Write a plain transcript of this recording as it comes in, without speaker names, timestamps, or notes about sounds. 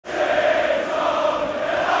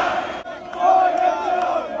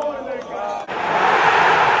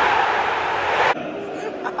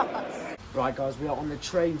Right guys, we are on the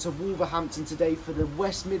train to Wolverhampton today for the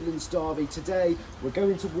West Midlands derby. Today we're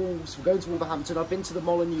going to Wolves, we're going to Wolverhampton. I've been to the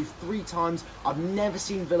Molineux 3 times. I've never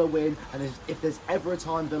seen Villa win, and if there's ever a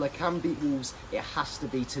time Villa can beat Wolves, it has to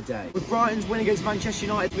be today. With Brighton's win against Manchester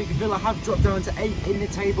United, Villa have dropped down to 8th in the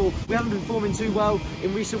table. We haven't been performing too well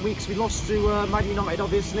in recent weeks. We lost to Man United,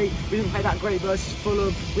 obviously. We didn't play that great versus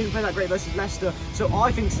Fulham. We didn't play that great versus Leicester. So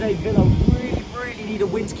I think today Villa really need a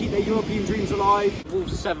win to keep their European dreams alive.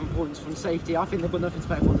 Wolves are 7 points from safety. I think they've got nothing to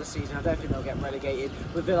play for this season. I don't think they'll get relegated.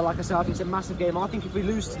 With Villa, like I said, I think it's a massive game. I think if we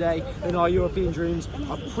lose today, then our European dreams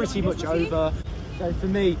are pretty much over. So for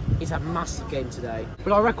me, it's a massive game today.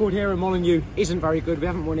 But our record here in Molineux isn't very good. We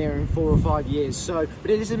haven't won here in 4 or 5 years. But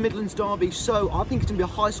it is a Midlands derby, so I think it's going to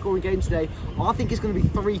be a high-scoring game today. I think it's going to be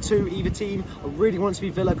 3-2 either team. I really want it to be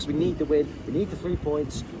Villa because we need the win. We need the 3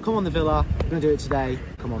 points. Come on, the Villa. We're going to do it today.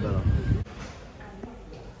 Come on, Villa.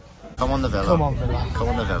 Come on the Villa. Come on Villa. Come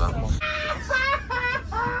on the Villa.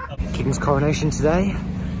 King's coronation today.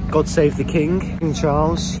 God save the King. King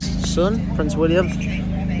Charles' son, Prince William.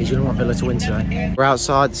 He's going to want Villa to win today. We're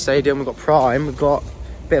outside the stadium. We've got Prime. We've got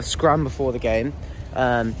a bit of scram before the game.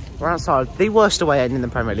 We're outside the worst away end in the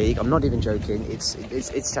Premier League. I'm not even joking.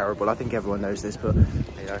 It's terrible. I think everyone knows this, but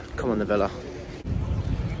you know, come on the Villa.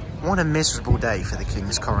 What a miserable day for the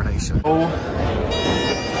King's coronation. Oh.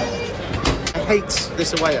 I hate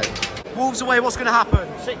this away end. Wolves away, what's going to happen?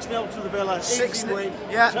 6-0 to the Villa, 6-0, easy win,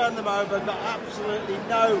 yeah. Turn them over, got absolutely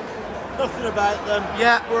nothing about them.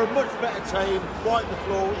 Yeah. We're a much better team, wipe the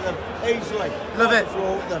floor with them, easily. Love it. The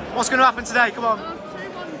floor with them. What's going to happen today? Come on.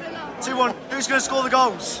 2-1 Villa. 2-1. Who's going to score the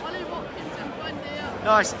goals? Ollie Watkins and Buendia.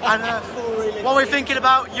 Nice. And what we're thinking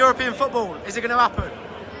about European football, is it going to happen?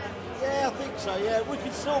 Yeah, I think so, yeah. We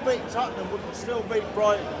can still beat Tottenham, we can still beat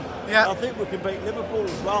Brighton. Yeah. I think we can beat Liverpool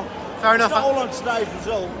as well. Fair enough. It's not all on today's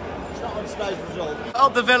result. It's not on today's result.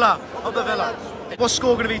 Up the Villa. Up the Villa. What's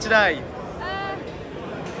score going to be today?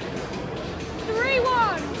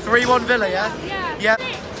 3-1. 3-1 Villa, yeah? Yeah. Yeah.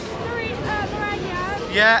 6-3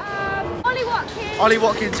 Mourinho. Yeah. Ollie Watkins. Ollie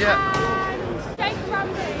Watkins, yeah. And Jacob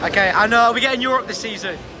Ramsey. Okay, and are we getting Europe this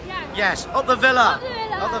season? Yeah. Yes. Up the Villa. Up the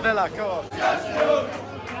Villa. Up the Villa, come on.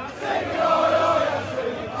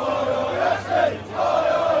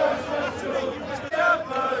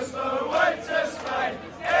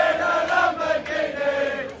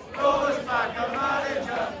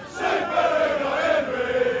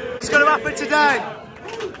 What's going to happen today?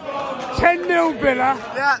 10-0 Villa.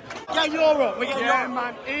 Yeah. Get Europe. We're getting Yeah, Europe.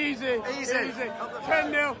 man. Easy. Easy.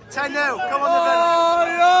 10-0. 10-0. Come on, the Villa.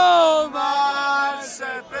 Oh, Man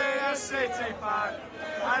said be a City fan,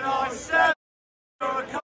 and I said you're a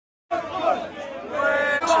Come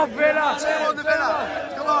on, Villa. 2-1 the Villa.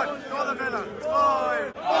 Come on the Villa. Come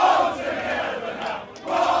on.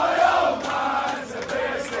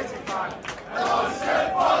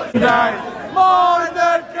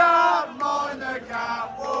 Mind the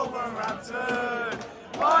gap, Wolverhampton.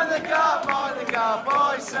 Mind the gap, I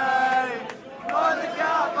say. Mind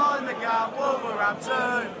the gap,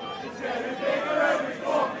 Wolverhampton.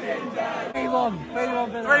 3-1 Villa.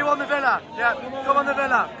 3-1 the Villa. Yeah, come on the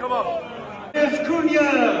Villa. Come on.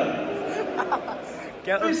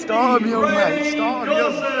 Get them, start them, young mate. Start them,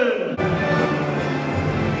 young.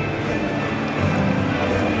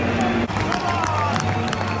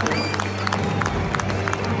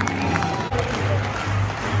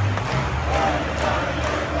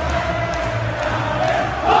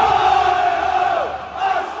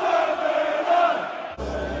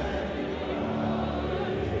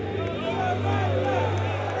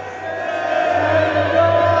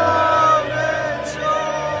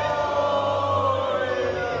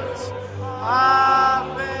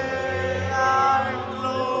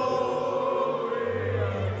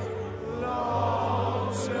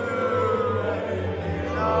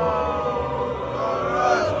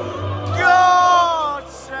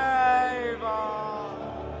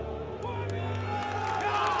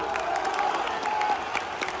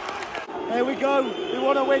 Here we go. We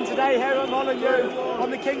want to win today here at Molineux on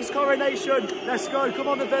the King's coronation. Let's go. Come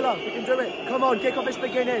on, the Villa. We can do it. Come on, kick off this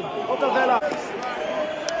beginning. Up the Villa.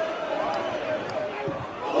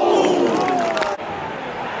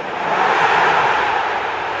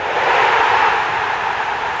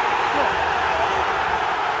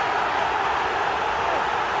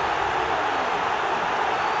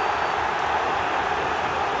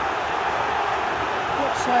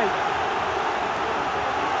 God's sake.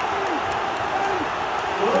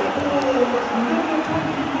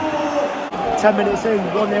 10 minutes in,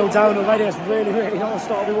 1-0 down already. It's really not the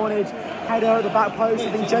start we wanted. Header at the back post.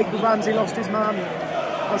 I think Jacob Ramsey lost his man.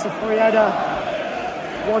 That's a free header.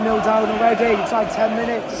 1-0 down already inside 10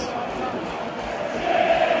 minutes.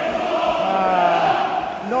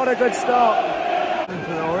 Not a good start.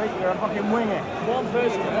 You're a fucking winger. One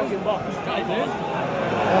person in the fucking box.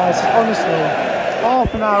 Guys, honestly,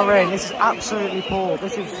 half an hour in, this is absolutely poor.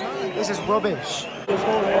 This is rubbish.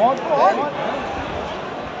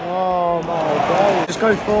 Oh my God. Just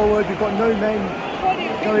go forward, we've got no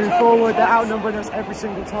men going forward, they're outnumbering us every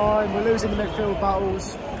single time. We're losing the midfield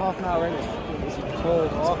battles. Half an hour in, it's poor.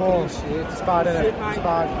 It's poor. It's bad, isn't it? It's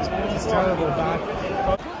bad. It's terrible. Bad.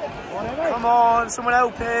 Come on, someone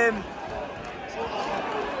help him.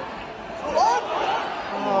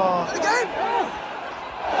 Oh.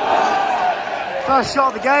 First shot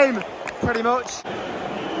of the game, pretty much.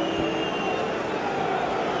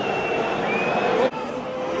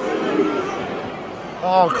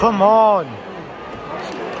 Oh, come on.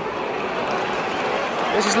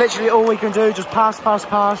 This is literally all we can do, just pass.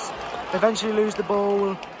 Eventually lose the ball,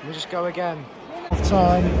 and we just go again. Half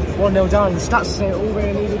time, 1-0 down. The stats say it all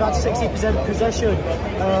really. We've had 60% possession.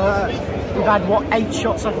 We've had, what, 8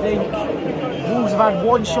 shots, I think. Wolves have had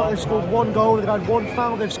 1 shot, they've scored 1 goal, they've had 1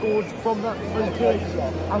 foul they've scored from that free kick.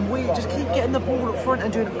 And we just keep getting the ball up front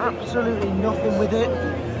and doing absolutely nothing with it.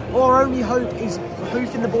 Our only hope is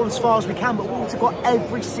hoofing the ball as far as we can, but Wolves have got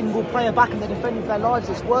every single player back and they're defending for their lives.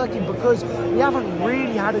 It's working because we haven't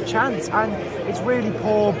really had a chance and it's really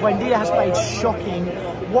poor. Buendia has played shocking.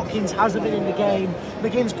 Watkins hasn't been in the game.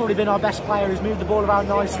 McGinn's probably been our best player, who's moved the ball around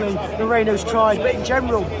nicely. Molineux's tried, but in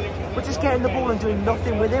general, we're just getting the ball and doing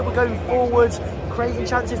nothing with it. We're going forwards, creating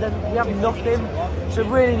chances, then we have nothing. So it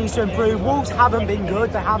really needs to improve. Wolves haven't been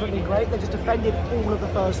good, they haven't been great. They just defended all of the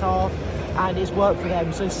first half and it's worked for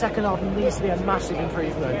them. So second half needs to be a massive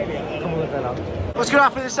improvement. Come on, Villa. What's going to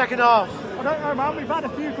happen in the second half? I don't know, man. We've had a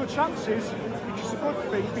few good chances, which is a good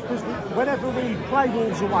thing because whenever we play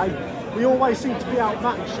Wolves away, we always seem to be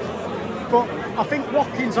outmatched. But I think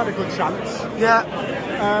Watkins had a good chance. Yeah.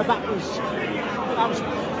 That was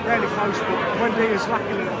really close, but Buendia's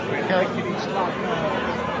lacking a little bit. Okay. I think he needs to have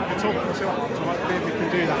talking to after, hopefully we can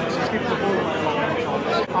do that. So he's given the ball away a lot of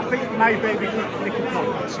times. I think maybe we could nick a point,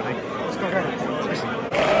 I'd say. It's got to go.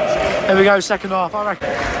 Here we go, second half, I reckon.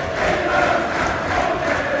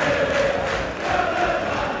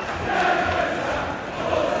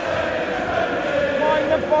 Mind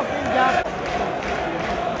the fucking gap.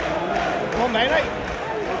 Come on, mate.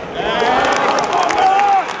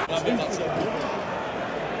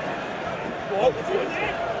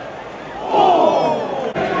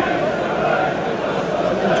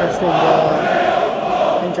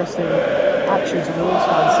 Interesting actions of the Wolves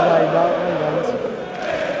fans today,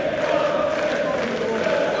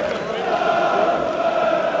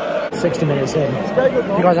 but 60 minutes in. If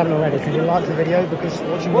you guys haven't already, can you like the video, because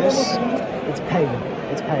watching this, it's pain.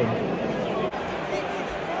 It's pain.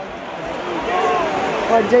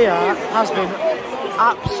 Buendia has been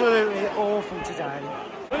absolutely awful today.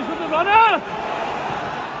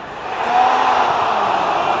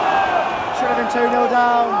 Should have been 2-0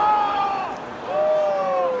 down.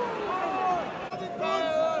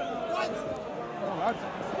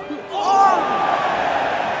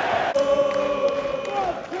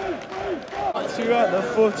 You at the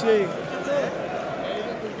footy. I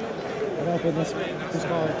reckon this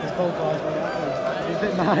goal guy's very happy. He's a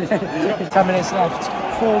bit mad. 10 minutes left.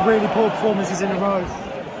 4 really poor performances in a row.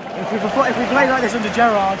 If we play like this under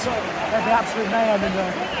Gerrard, there'd be absolute mayhem in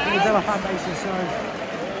the Villa fan bases. So,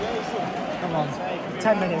 come on.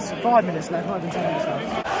 10 minutes, 5 minutes left, not even 10 minutes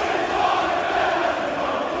left.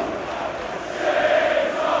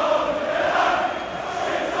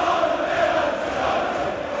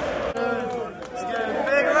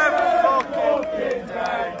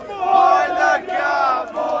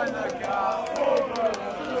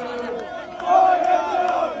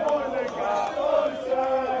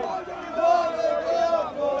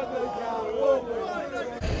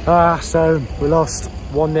 So we lost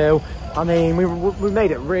 1-0. I mean, we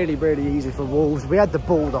made it really, really easy for Wolves. We had the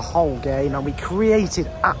ball the whole game and we created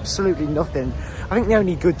absolutely nothing. I think the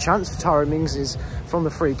only good chance for Tyrone Mings is from the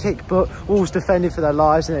free kick, but Wolves defended for their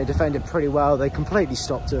lives and they defended pretty well. They completely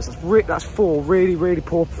stopped us. That's 4 really, really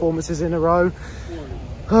poor performances in a row.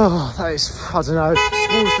 Oh, that is, I don't know.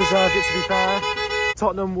 Wolves deserved it, to be fair.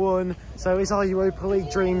 Tottenham won, so is our Europa League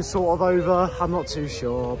dream sort of over? I'm not too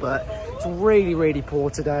sure, but it's really, really poor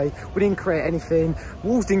today. We didn't create anything.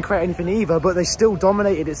 Wolves didn't create anything either, but they still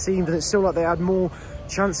dominated, it seemed, and it's still like they had more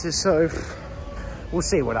chances, so we'll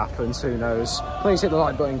see what happens, who knows. Please hit the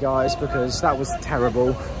like button, guys, because that was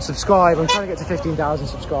terrible. Subscribe, I'm trying to get to 15,000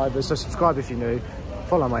 subscribers, so subscribe if you're new.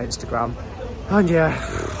 Follow my Instagram. And yeah,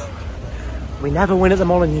 we never win at the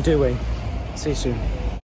Molineux, do we? See you soon.